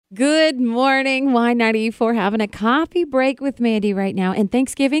Good morning, Y94. Having a coffee break with Mandy right now. And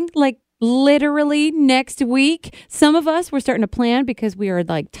Thanksgiving, like literally next week. Some of us, we're starting to plan because we are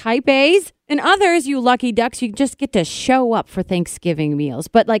like type A's. And others, you lucky ducks, you just get to show up for Thanksgiving meals.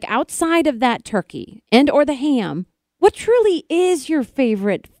 But like outside of that turkey and or the ham, what truly is your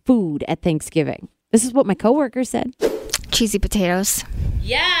favorite food at Thanksgiving? This is what my coworker said. Cheesy potatoes.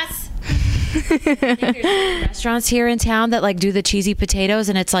 Yes. I think there's restaurants here in town that like do the cheesy potatoes,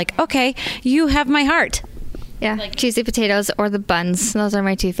 and it's like, okay, you have my heart. Yeah, cheesy potatoes or the buns. Those are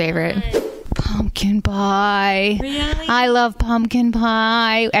my two favorite. Pumpkin pie. Really? I love pumpkin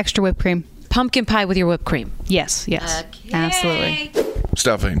pie. Extra whipped cream. Pumpkin pie with your whipped cream. Yes, absolutely.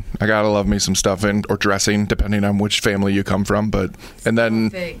 Stuffing. I gotta love me some stuffing or dressing, depending on which family you come from. And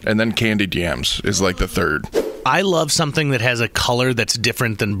then candied yams is like the third. I love something that has a color that's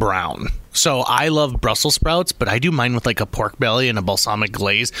different than brown. So I love Brussels sprouts, but I do mine with like a pork belly and a balsamic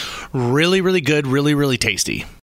glaze. Really, really good. Really, really tasty.